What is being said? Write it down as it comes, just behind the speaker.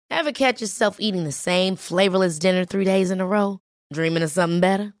Ever catch yourself eating the same flavorless dinner 3 days in a row? Dreaming of something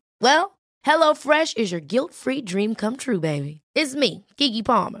better? Well, HelloFresh is your guilt-free dream come true, baby. It's me, Keke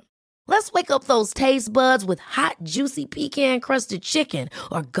Palmer. Let's wake up those taste buds with hot, juicy pecan-crusted chicken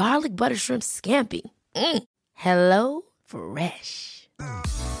or garlic butter shrimp scampi. Hello Fresh.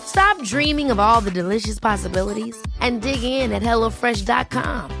 Stop dreaming of all the delicious possibilities and dig in at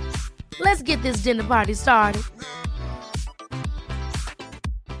HelloFresh.com. Let's get this dinner party started.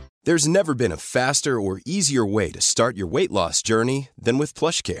 There's never been a faster or easier way to start your weight loss journey than with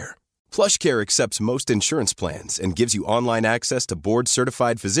PlushCare. PlushCare accepts most insurance plans and gives you online access to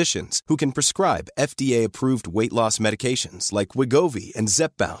board-certified physicians who can prescribe FDA-approved weight loss medications like Wegovy and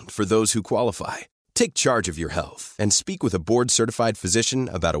Zepbound for those who qualify. Take charge of your health and speak with a board-certified physician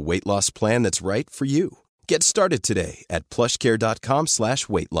about a weight loss plan that's right for you. Get started today at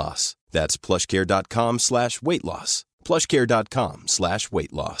plushcare.com/weight loss. That's plushcare.com/weight loss.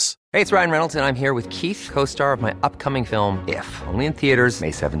 plushcare.com/weight loss. Hey, it's Ryan Reynolds, and I'm here with Keith, co-star of my upcoming film, If, only in theaters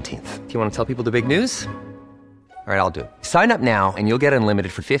May 17th. Do you want to tell people the big news? All right, I'll do it. Sign up now and you'll get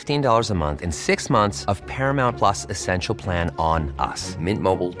unlimited for $15 a month and 6 months of Paramount Plus Essential Plan on us.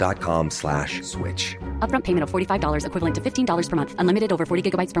 MintMobile.com/switch. Upfront payment of $45 equivalent to $15 per month. Unlimited over 40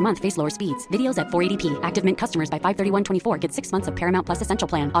 gigabytes per month. Face lower speeds. Videos at 480p. Active Mint customers by 531.24 get 6 months of Paramount Plus Essential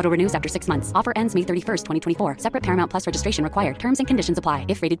Plan. Auto renews after 6 months. Offer ends May 31st, 2024. Separate Paramount Plus registration required. Terms and conditions apply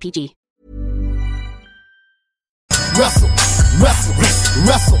if rated PG. Wrestle, wrestle,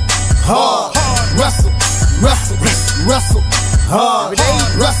 wrestle, hard, wrestle, wrestle, wrestle, hard,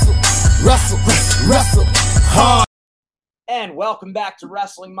 wrestle, wrestle, wrestle, hard. And welcome back to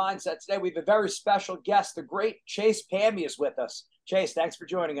Wrestling Mindset. Today we have a very special guest. The great Chase Pammy is with us. Chase, thanks for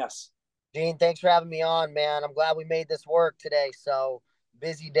joining us. Gene, thanks for having me on, man. I'm glad we made this work today. So,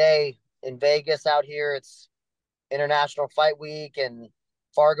 busy day in Vegas out here. It's International Fight Week, and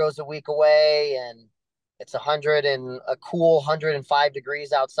Fargo's a week away, and it's a cool 105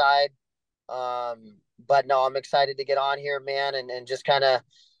 degrees outside. But no, I'm excited to get on here, man, and just kind of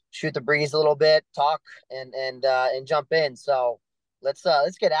shoot the breeze a little bit, talk and jump in. So let's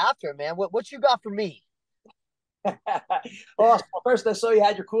get after it, man. What you got for me? Well, first I saw you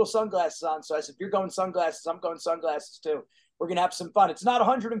had your cool sunglasses on, so I said, if you're going sunglasses, I'm going sunglasses too. We're gonna have some fun. It's not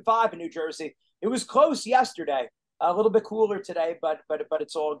 105 in New Jersey. It was close yesterday, a little bit cooler today, but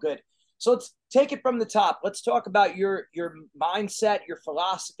it's all good. So let's take it from the top. Let's talk about your mindset, your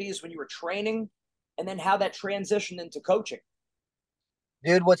philosophies when you were training, and then how that transitioned into coaching.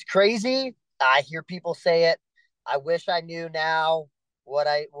 Dude, what's crazy? I hear people say it. I wish I knew now what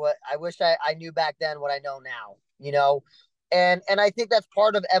I wish I knew back then what I know now, you know? And I think that's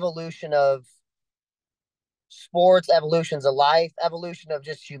part of evolution of sports, evolutions of life, evolution of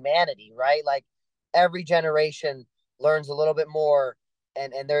just humanity, right? Like every generation learns a little bit more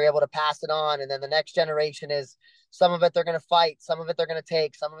and they're able to pass it on. And then the next generation is some of it they're going to fight, some of it they're going to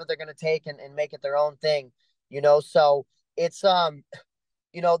take, some of it they're going to take and make it their own thing, you know? So it's,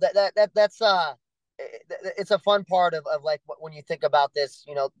 you know, that's it's a fun part of like when you think about this,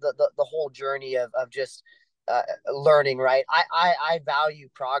 you know, the whole journey of just learning, right? I value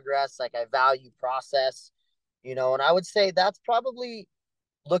progress. Like I value process, you know, and I would say that's probably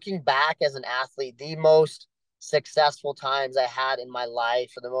looking back as an athlete, the most successful times I had in my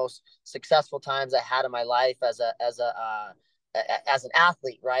life, or the most successful times I had in my life as an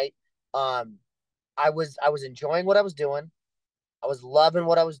athlete, right? I was enjoying what I was doing. I was loving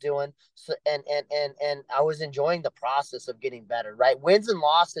what I was doing. So, and I was enjoying the process of getting better, right? Wins and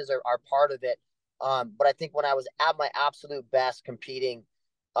losses are part of it. But I think when I was at my absolute best competing,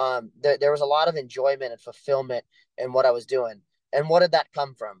 there was a lot of enjoyment and fulfillment in what I was doing. And what did that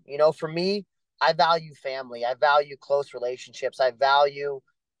come from? You know, for me, I value family. I value close relationships. I value,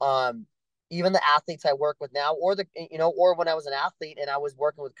 even the athletes I work with now, or or when I was an athlete and I was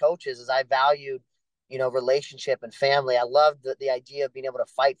working with coaches, is I valued, you know, relationship and family. I loved the idea of being able to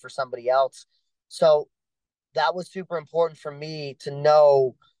fight for somebody else. So that was super important for me to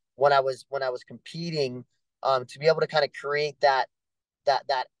know when I was competing, to be able to kind of create that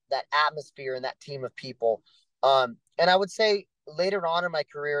atmosphere and that team of people. And I would say later on in my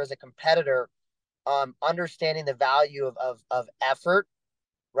career as a competitor, understanding the value of effort,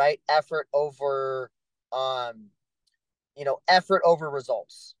 right? Effort over, effort over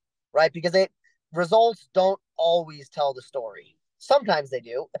results, right? Because results don't always tell the story. Sometimes they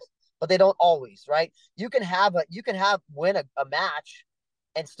do, but they don't always, right? You can win a match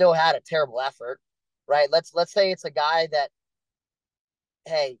and still had a terrible effort, right? Let's say it's a guy that,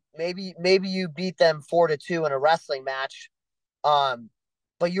 hey, maybe you beat them 4-2 in a wrestling match,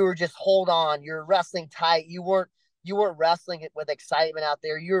 but you were just hold on, you're wrestling tight. You weren't you weren't wrestling it with excitement out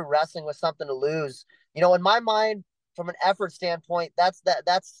there. You were wrestling with something to lose. You know, in my mind, from an effort standpoint,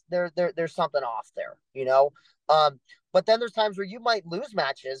 there's something off there, you know. But then there's times where you might lose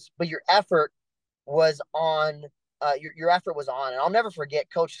matches, but your effort was on. Your effort was on, and I'll never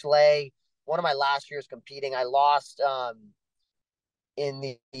forget Coach Slay. One of my last years competing, I lost in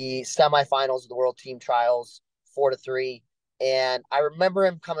the semifinals of the World Team Trials 4-3. And I remember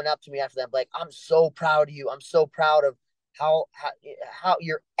him coming up to me after that, like, I'm so proud of you. I'm so proud of how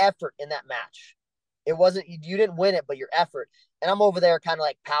your effort in that match. It wasn't, you didn't win it, but your effort. And I'm over there kind of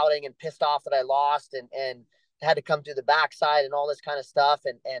like pouting and pissed off that I lost and had to come through the backside and all this kind of stuff.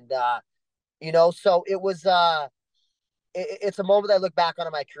 And you know, so it was, it's a moment I look back on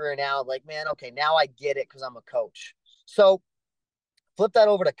in my career now, like, man, okay, now I get it because I'm a coach. So flip that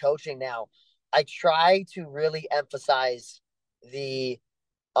over to coaching now. I try to really emphasize the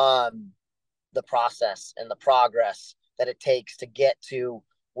process and the progress that it takes to get to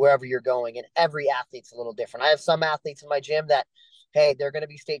wherever you're going. And every athlete's a little different. I have some athletes in my gym that, hey, they're going to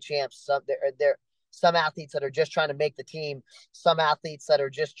be state champs. Some athletes that are just trying to make the team. Some athletes that are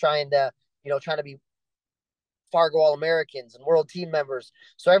just trying to be Fargo All-Americans and world team members.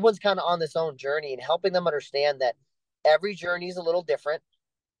 So everyone's kind of on this own journey, and helping them understand that every journey is a little different,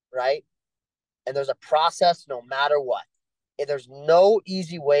 right? And there's a process no matter what. There's no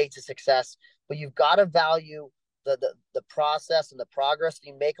easy way to success, but you've got to value the process and the progress that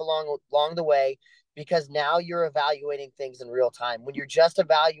you make along the way, because now you're evaluating things in real time. When you're just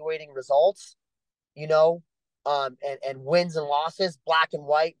evaluating results, you know, and wins and losses, black and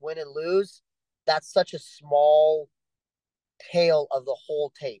white, win and lose, that's such a small tail of the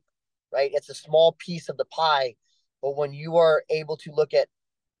whole tape, right? It's a small piece of the pie. But when you are able to look at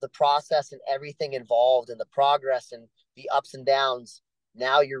the process and everything involved and the progress and the ups and downs,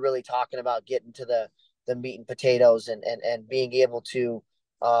 now you're really talking about getting to the meat and potatoes and being able to,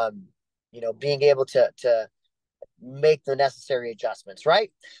 being able to make the necessary adjustments,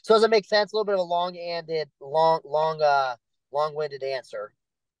 right? So does it make sense? A little bit of a long-winded answer.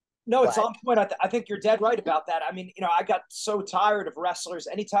 No, it's on point. I think you're dead right about that. I mean, I got so tired of wrestlers.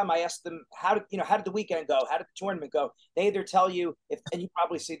 Anytime I asked them how did the weekend go, how did the tournament go, they either tell you, and you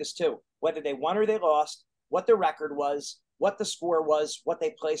probably see this too, whether they won or they lost, what their record was, what the score was, what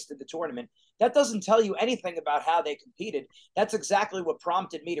they placed in the tournament. That doesn't tell you anything about how they competed. That's exactly what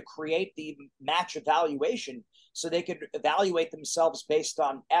prompted me to create the match evaluation, so they could evaluate themselves based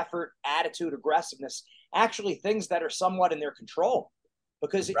on effort, attitude, aggressiveness, actually things that are somewhat in their control.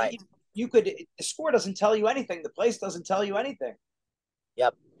 Because right. the score doesn't tell you anything. The place doesn't tell you anything.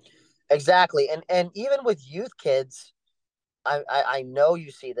 Yep, exactly. And even with youth kids, I know you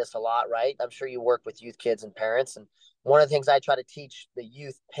see this a lot, right? I'm sure you work with youth kids and parents. And one of the things I try to teach the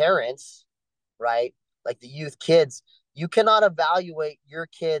youth parents, right, like the youth kids, you cannot evaluate your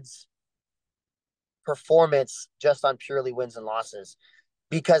kids' performance just on purely wins and losses,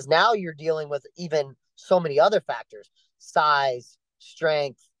 because now you're dealing with even so many other factors: size,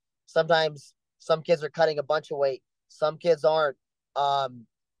 strength. Sometimes some kids are cutting a bunch of weight, some kids aren't.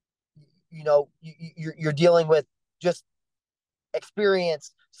 You're dealing with just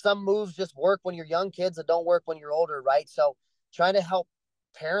experience. Some moves just work when you're young kids that don't work when you're older, right? So trying to help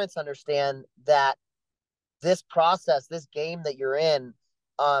parents understand that this process, this game that you're in,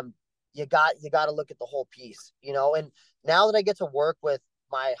 you got to look at the whole piece, And now that I get to work with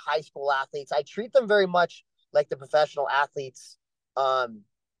my high school athletes, I treat them very much like the professional athletes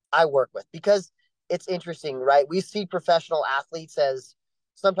I work with, because it's interesting, right? We see professional athletes as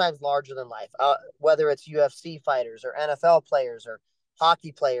sometimes larger than life, whether it's UFC fighters or NFL players or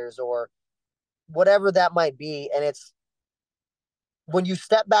hockey players or whatever that might be. And it's when you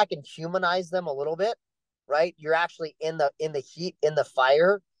step back and humanize them a little bit, right? You're actually in the heat, in the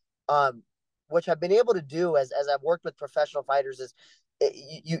fire, which I've been able to do as I've worked with professional fighters. Is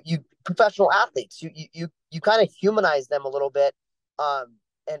you professional athletes, you kind of humanize them a little bit,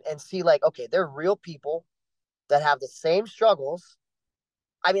 and see, like, okay, they're real people that have the same struggles.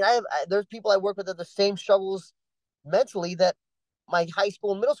 I mean, there's people I work with that have the same struggles mentally that my high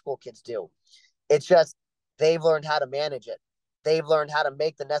school and middle school kids do. It's just they've learned how to manage it. They've learned how to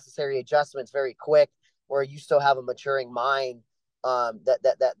make the necessary adjustments very quick, where you still have a maturing mind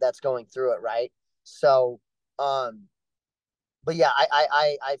that's going through it, right? So, but yeah,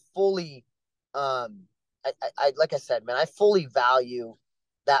 I fully, I like I said, man, I fully value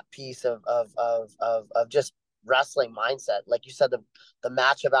that piece of just wrestling mindset. Like you said, the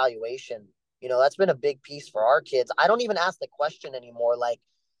match evaluation, that's been a big piece for our kids. I don't even ask the question anymore, like,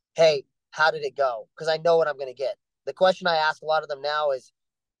 hey, how did it go? Because I know what I'm going to get. The question I ask a lot of them now is,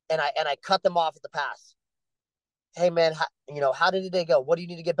 and I cut them off at the pass. hey man, how did they go? What do you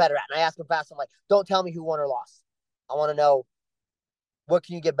need to get better at? And I ask them fast. I'm like, don't tell me who won or lost. I want to know, what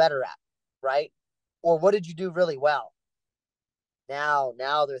can you get better at? Right. Or what did you do really well? Now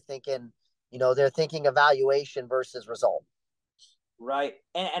they're thinking, they're thinking evaluation versus result. Right.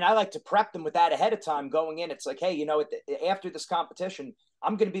 And I like to prep them with that ahead of time going in. It's like, hey, after this competition,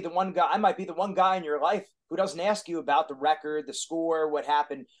 I'm going to be the one guy. I might be the one guy in your life who doesn't ask you about the record, the score, what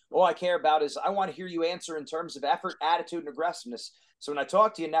happened. All I care about is I want to hear you answer in terms of effort, attitude, and aggressiveness. So when I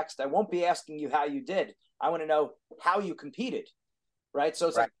talk to you next, I won't be asking you how you did. I want to know how you competed. Right. So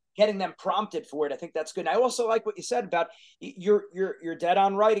it's like getting them prompted for it. I think that's good. And I also like what you said about you're dead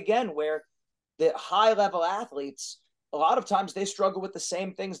on right again, where the high level athletes, a lot of times they struggle with the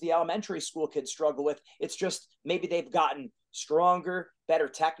same things the elementary school kids struggle with. It's just maybe they've gotten stronger, better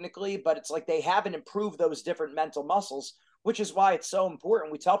technically, but it's like they haven't improved those different mental muscles, which is why it's so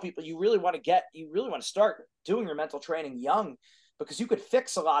important. We tell people you really want to start doing your mental training young, because you could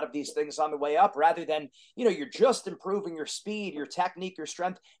fix a lot of these things on the way up rather than, you're just improving your speed, your technique, your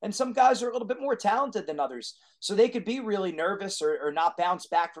strength. And some guys are a little bit more talented than others. So they could be really nervous or not bounce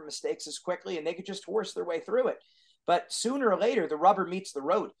back from mistakes as quickly, and they could just horse their way through it. But sooner or later, the rubber meets the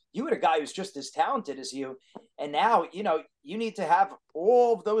road. You had a guy who's just as talented as you. And now, you need to have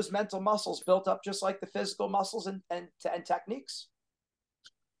all of those mental muscles built up, just like the physical muscles and techniques.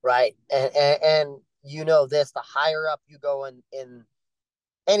 Right. And this, the higher up you go in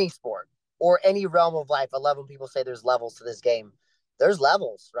any sport or any realm of life. I love when people say there's levels to this game. There's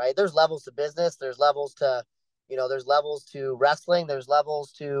levels, right? There's levels to business. There's levels to, there's levels to wrestling. There's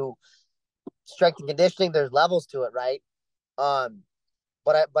levels to strength and conditioning. There's levels to it, right? But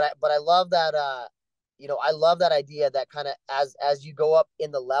I love that. I love that idea that kind of as you go up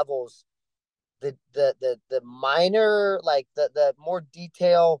in the levels, the minor, like the more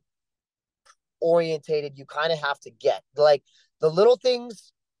detail orientated you kind of have to get. Like the little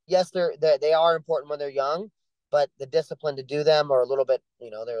things, yes, they are important when they're young, but the discipline to do them are a little bit,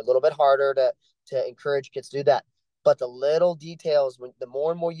 they're a little bit harder to encourage kids to do that. But the little details, the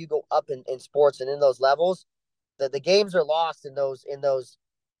more and more you go up in sports and in those levels, the games are lost in those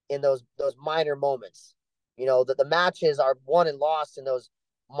minor moments. That the matches are won and lost in those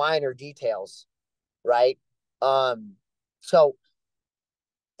minor details, right? So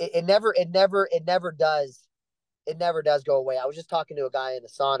it never does go away. I was just talking to a guy in the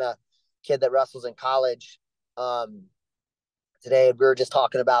sauna, kid that wrestles in college, today. We were just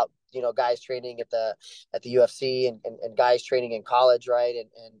talking about, guys training at the UFC and guys training in college, right?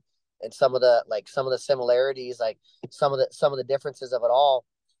 And some of the similarities, like some of the differences of it all,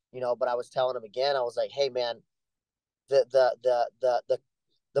 but I was telling him again, I was like, hey man, the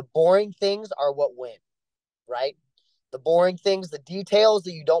boring things are what win, right? The boring things, the details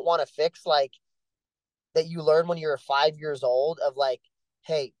that you don't want to fix, like that you learn when you're 5 years old, of like,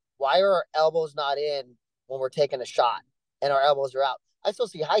 hey, why are our elbows not in when we're taking a shot and our elbows are out? I still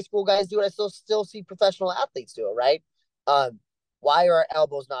see high school guys do it. I still see professional athletes do it, right? Why are our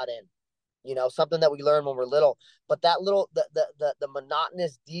elbows not in? Something that we learn when we're little. But that little, the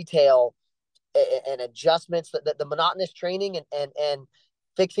monotonous detail and adjustments, the monotonous training and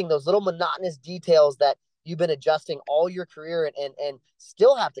fixing those little monotonous details that you've been adjusting all your career and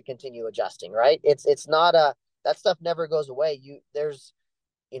still have to continue adjusting, right? It's not that stuff never goes away. Just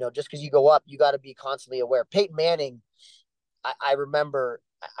because you go up, you got to be constantly aware. Peyton Manning, I remember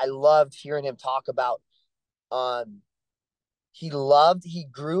I loved hearing him talk about, he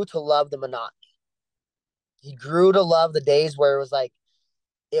grew to love the monotony. He grew to love the days where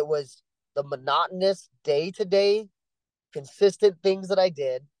it was the monotonous day-to-day consistent things that I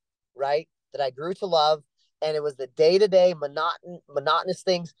did, right? That I grew to love. And it was the day-to-day monotonous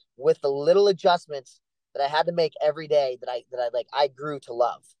things with the little adjustments that I had to make every day that I grew to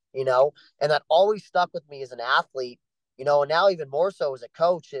love, and that always stuck with me as an athlete, and now even more so as a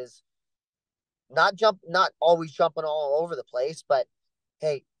coach, is not always jumping all over the place, but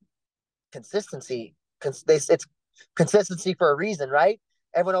hey, consistency, it's consistency for a reason, right?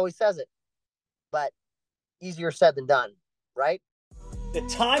 Everyone always says it, but easier said than done, right? The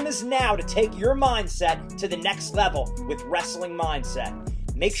time is now to take your mindset to the next level with Wrestling Mindset.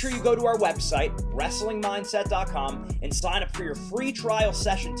 Make sure you go to our website, WrestlingMindset.com, and sign up for your free trial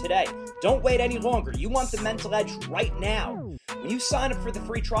session today. Don't wait any longer. You want the mental edge right now. When you sign up for the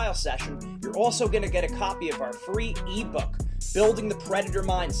free trial session, you're also going to get a copy of our free ebook, Building the Predator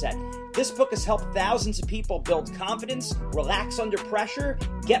Mindset. This book has helped thousands of people build confidence, relax under pressure,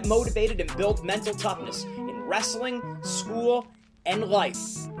 get motivated, and build mental toughness in wrestling, school, and life.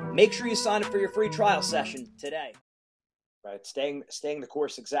 Make sure you sign up for your free trial session today. Right. Staying the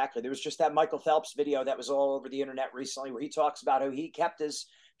course. Exactly. There was just that Michael Phelps video that was all over the internet recently where he talks about how he kept his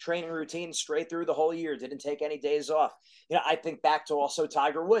training routine straight through the whole year, didn't take any days off. I think back to also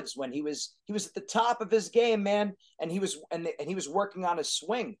Tiger Woods when he was at the top of his game, man, and he was working on his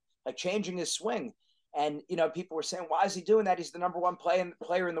swing, like changing his swing. And people were saying, why is he doing that? He's the number one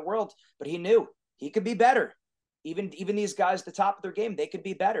player in the world, but he knew he could be better. Even these guys at the top of their game, they could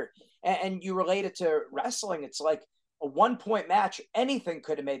be better. And you relate it to wrestling. It's like a 1-point match, anything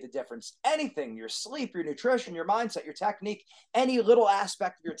could have made the difference. Anything, your sleep, your nutrition, your mindset, your technique, any little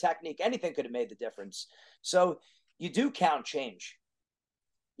aspect of your technique, anything could have made the difference. So you do count change.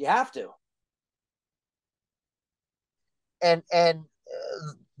 You have to. And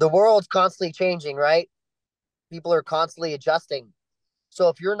the world's constantly changing, right? People are constantly adjusting. So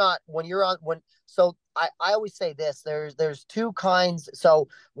if you're not, I always say this, there's two kinds. So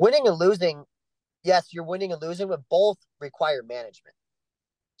winning and losing, yes, you're winning and losing, but both require management.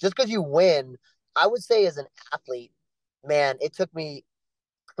 Just because you win, I would say as an athlete, man, it took me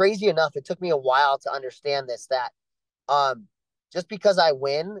a while to understand this, that just because I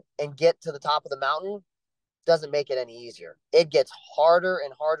win and get to the top of the mountain doesn't make it any easier. It gets harder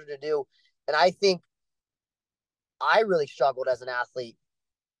and harder to do. And I think I really struggled as an athlete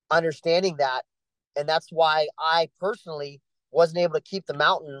understanding that. And that's why I personally wasn't able to keep the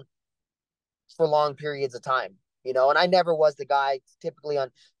mountain for long periods of time, and I never was the guy typically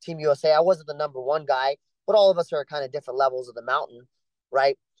on Team USA. I wasn't the number one guy, but all of us are kind of different levels of the mountain,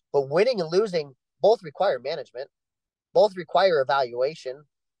 right? But winning and losing both require management, both require evaluation,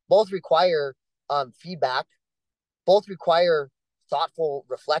 both require feedback, both require thoughtful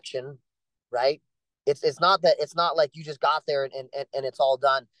reflection, right? It's not like you just got there and it's all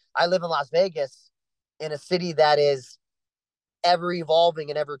done. I live in Las Vegas, in a city that is ever evolving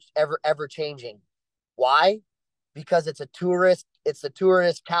and ever changing. Why? Because it's the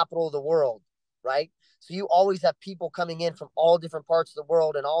tourist capital of the world, right? So you always have people coming in from all different parts of the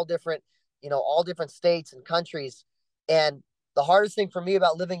world and all different states and countries. And the hardest thing for me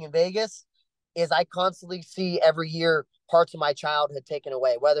about living in Vegas is I constantly see every year parts of my childhood taken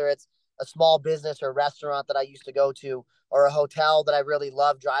away, whether it's a small business or a restaurant that I used to go to, or a hotel that I really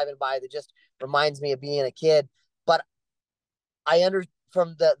love driving by that just reminds me of being a kid. But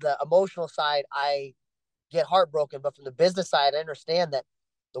from the emotional side, I get heartbroken, but from the business side, I understand that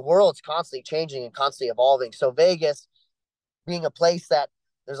the world's constantly changing and constantly evolving. So Vegas being a place that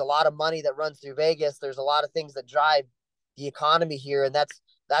there's a lot of money that runs through Vegas, there's a lot of things that drive the economy here, and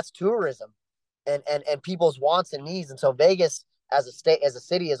that's tourism and people's wants and needs. And so Vegas as a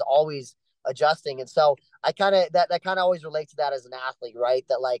city is always adjusting. And so I kind of that kind of always relates to that as an athlete, right?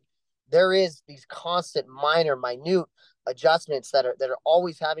 That like there is these constant minute adjustments that are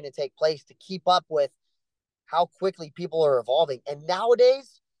always having to take place to keep up with how quickly people are evolving. And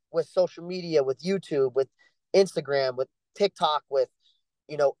nowadays with social media, with YouTube, with Instagram, with TikTok, with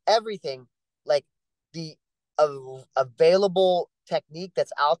everything, like the available technique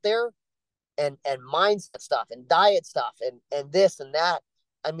that's out there, and mindset stuff and diet stuff and this and that.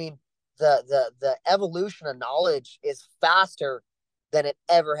 I mean, the evolution of knowledge is faster than it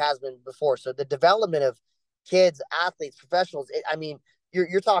ever has been before. So the development of kids, athletes, professionals,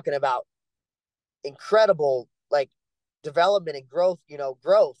 you're talking about incredible like development and growth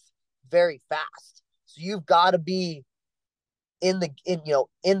very fast. So you've got to be in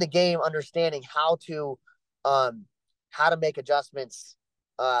the game, understanding how to make adjustments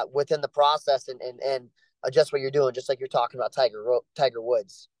within the process and adjust what you're doing, just like you're talking about Tiger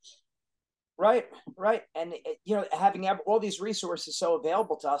Woods. Right. And, having all these resources so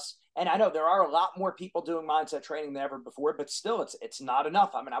available to us. And I know there are a lot more people doing mindset training than ever before, but still it's not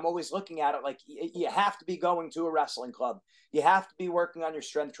enough. I mean, I'm always looking at it like you have to be going to a wrestling club. You have to be working on your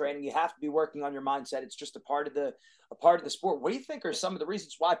strength training. You have to be working on your mindset. It's just a part of the sport. What do you think are some of the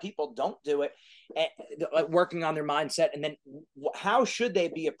reasons why people don't do it, like working on their mindset? And then how should they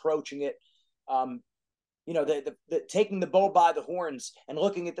be approaching it? The taking the bull by the horns and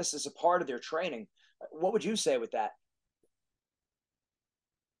looking at this as a part of their training. What would you say with that?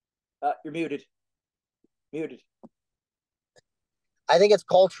 You're muted. I think it's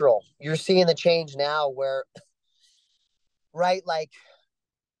cultural. You're seeing the change now where, right, like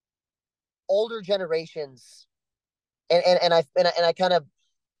older generations, and I kind of,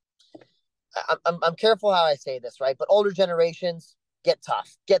 I'm careful how I say this, right? But older generations get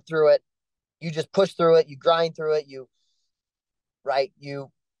tough, get through it. You just push through it. You grind through it. You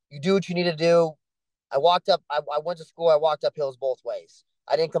do what you need to do. I went to school. I walked up hills both ways.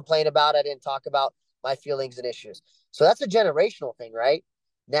 I didn't complain about it. I didn't talk about my feelings and issues. So that's a generational thing, right?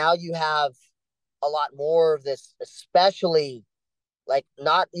 Now you have a lot more of this, especially like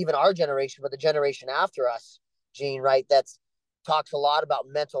not even our generation, but the generation after us, Gene, right? That's talks a lot about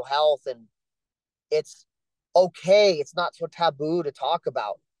mental health, and it's okay. It's not so taboo to talk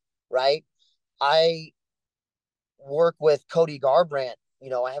about, right? I work with Cody Garbrandt.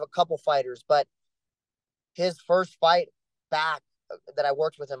 I have a couple fighters, but his first fight back that I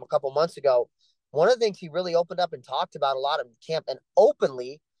worked with him a couple months ago, one of the things he really opened up and talked about a lot in camp and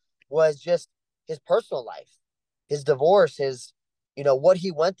openly was just his personal life, his divorce, his, what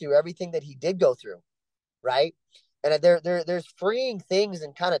he went through, everything that he did go through. Right. And there's freeing things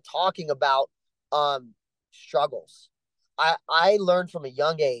and kind of talking about, struggles. I learned from a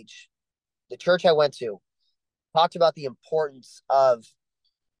young age, the church I went to talked about the importance of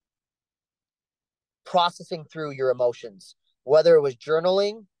processing through your emotions, whether it was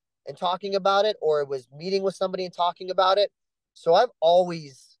journaling and talking about it, or it was meeting with somebody and talking about it. So I've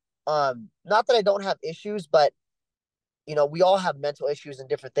always, not that I don't have issues, but we all have mental issues and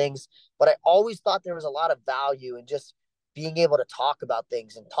different things, but I always thought there was a lot of value in just being able to talk about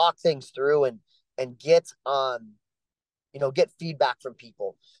things and talk things through and get, get feedback from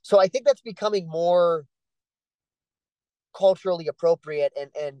people. So I think that's becoming more culturally appropriate,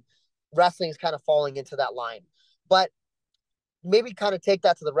 and wrestling is kind of falling into that line. But maybe kind of take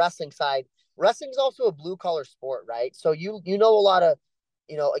that to the wrestling side. Wrestling is also a blue collar sport, right? So you know a lot of,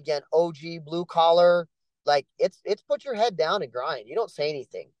 again, OG blue collar, like it's put your head down and grind. You don't say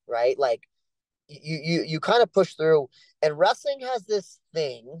anything, right? Like you kind of push through. And wrestling has this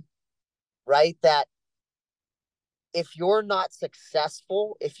thing, right, that if you're not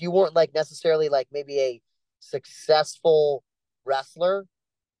successful, if you weren't like necessarily like maybe a successful wrestler,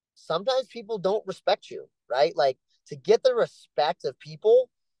 sometimes people don't respect you, right? Like to get the respect of people,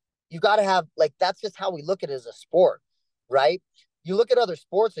 you got to have, like, that's just how we look at it as a sport, right? You look at other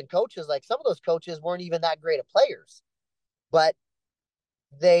sports and coaches, like some of those coaches weren't even that great of players, but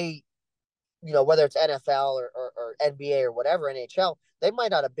they, whether it's NFL or NBA or whatever, NHL, they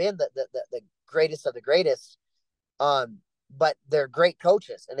might not have been the greatest of the greatest, but they're great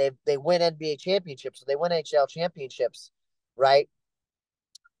coaches, and they win NBA championships, or they win NHL championships, right?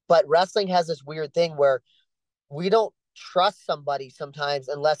 But wrestling has this weird thing where we don't trust somebody sometimes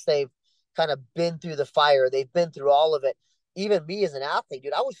unless they've kind of been through the fire. They've been through all of it. Even me as an athlete,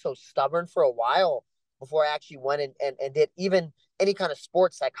 dude, I was so stubborn for a while before I actually went and did even any kind of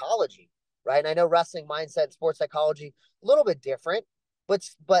sports psychology, right? And I know wrestling mindset and sports psychology a little bit different, but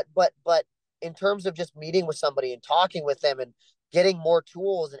in terms of just meeting with somebody and talking with them and getting more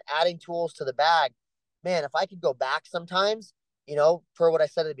tools and adding tools to the bag, man, if I could go back sometimes, per what I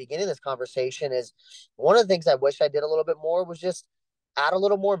said at the beginning of this conversation, is one of the things I wish I did a little bit more was just add a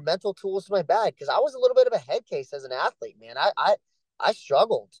little more mental tools to my bag, because I was a little bit of a head case as an athlete, man. I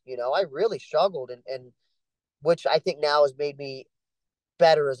struggled, I really struggled, and which I think now has made me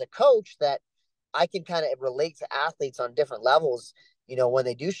better as a coach, that I can kind of relate to athletes on different levels, when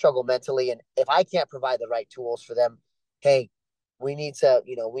they do struggle mentally. And if I can't provide the right tools for them, hey, we need to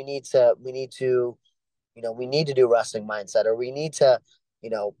do wrestling mindset, or we need to,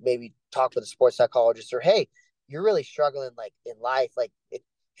 maybe talk with a sports psychologist, or, hey, you're really struggling like in life. Like,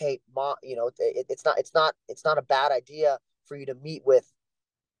 hey, mom, it's not a bad idea for you to meet with,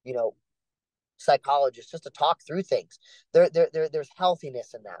 psychologists, just to talk through things. There's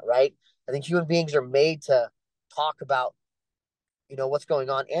healthiness in that, right? I think human beings are made to talk about, what's going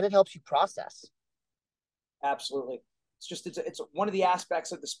on, and it helps you process. Absolutely. It's one of the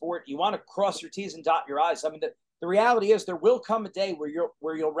aspects of the sport. You want to cross your T's and dot your I's. I mean, the reality is there will come a day where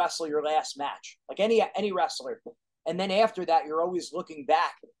you'll wrestle your last match, like any wrestler. And then after that, you're always looking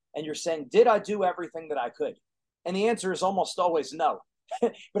back and you're saying, did I do everything that I could? And the answer is almost always no.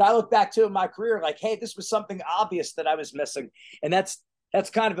 But I look back to in my career like, hey, this was something obvious that I was missing. And that's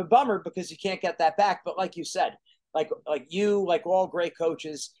kind of a bummer, because you can't get that back. But like you said, like all great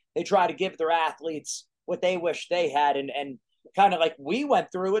coaches, they try to give their athletes what they wish they had, and kind of like we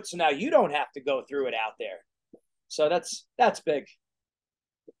went through it, so now you don't have to go through it out there. So that's big.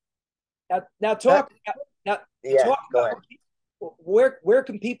 Now talk about where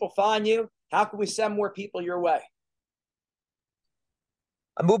can people find you? How can we send more people your way?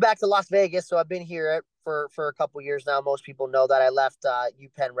 I moved back to Las Vegas, so I've been here for a couple of years now. Most people know that I left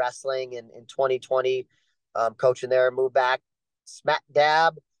UPenn Wrestling in 2020, coaching there. Moved back smack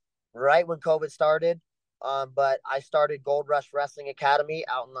dab right when COVID started. But I started Gold Rush Wrestling Academy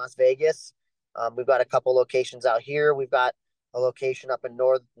out in Las Vegas. We've got a couple locations out here. We've got a location up in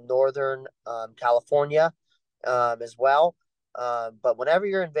northern California as well. But whenever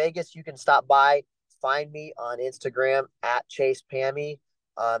you're in Vegas, you can stop by. Find me on Instagram at Chase Pammy.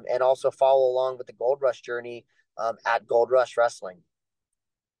 and also follow along with the Gold Rush journey at Gold Rush Wrestling.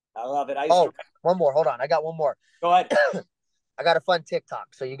 I love it. One more. Hold on. I got one more. Go ahead. I got a fun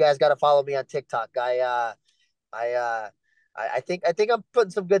TikTok, so you guys got to follow me on TikTok. I think I'm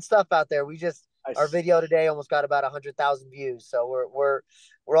putting some good stuff out there. Our video today almost got about 100,000 views. So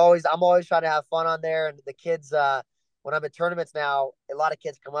I'm always trying to have fun on there. And the kids, when I'm at tournaments now, a lot of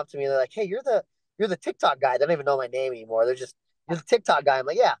kids come up to me and they're like, "Hey, you're the TikTok guy." They don't even know my name anymore. They're just, "You're the TikTok guy." I'm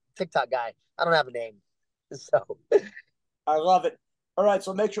like, "Yeah, TikTok guy. I don't have a name." So I love it. All right.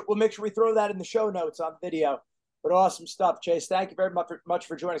 So we'll make sure we throw that in the show notes on video. But awesome stuff, Chase. Thank you very much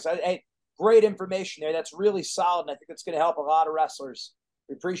for joining us. Hey, great information there. That's really solid. And I think it's going to help a lot of wrestlers.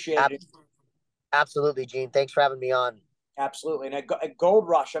 We appreciate it. Absolutely, Gene. Thanks for having me on. Absolutely. And at Gold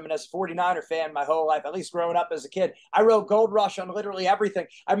Rush, as a 49er fan my whole life, at least growing up as a kid, I wrote Gold Rush on literally everything.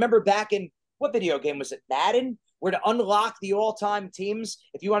 I remember back in, what video game was it? Madden? Where to unlock the all-time teams,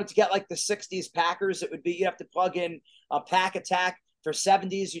 if you wanted to get like the 60s Packers, it would be, you have to plug in a Pack Attack. For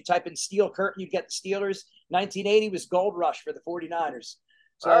 70s, you type in Steel Curtain, you'd get the Steelers. 1980 was Gold Rush for the 49ers.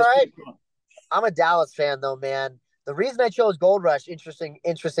 So all right. Cool. I'm a Dallas fan, though, man. The reason I chose Gold Rush, interesting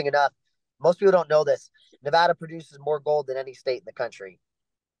enough, most people don't know this. Nevada produces more gold than any state in the country.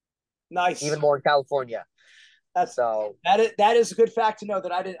 Nice. Even more in California. That is a good fact to know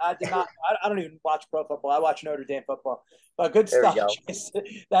that I did not. I don't even watch pro football. I watch Notre Dame football. But good stuff.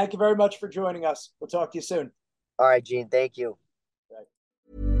 Thank you very much for joining us. We'll talk to you soon. All right, Gene. Thank you.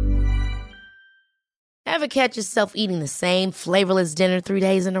 Ever catch yourself eating the same flavorless dinner 3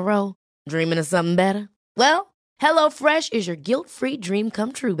 days in a row? Dreaming of something better? Well, HelloFresh is your guilt-free dream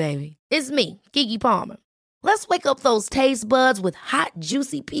come true, baby. It's me, Keke Palmer. Let's wake up those taste buds with hot,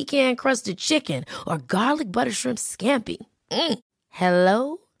 juicy pecan-crusted chicken or garlic butter shrimp scampi.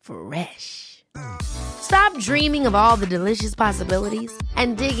 Hello Fresh. Stop dreaming of all the delicious possibilities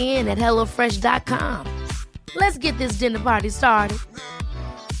and dig in at HelloFresh.com. Let's get this dinner party started.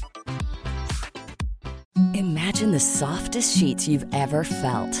 Imagine the softest sheets you've ever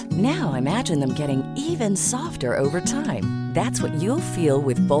felt. Now imagine them getting even softer over time. That's what you'll feel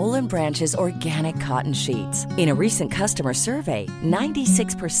with Boll & Branch's organic cotton sheets. In a recent customer survey,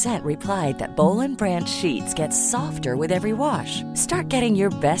 96% replied that Boll & Branch sheets get softer with every wash. Start getting your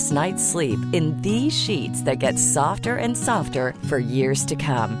best night's sleep in these sheets that get softer and softer for years to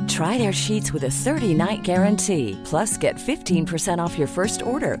come. Try their sheets with a 30-night guarantee. Plus, get 15% off your first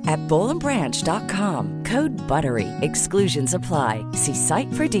order at bollandbranch.com. Code BUTTERY. Exclusions apply. See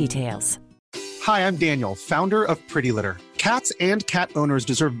site for details. Hi, I'm Daniel, founder of Pretty Litter. Cats and cat owners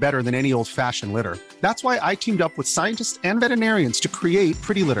deserve better than any old-fashioned litter. That's why I teamed up with scientists and veterinarians to create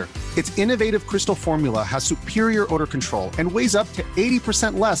Pretty Litter. Its innovative crystal formula has superior odor control and weighs up to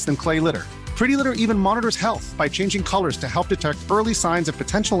 80% less than clay litter. Pretty Litter even monitors health by changing colors to help detect early signs of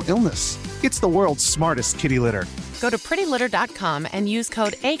potential illness. It's the world's smartest kitty litter. Go to prettylitter.com and use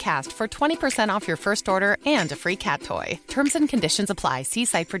code ACAST for 20% off your first order and a free cat toy. Terms and conditions apply. See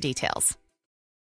site for details.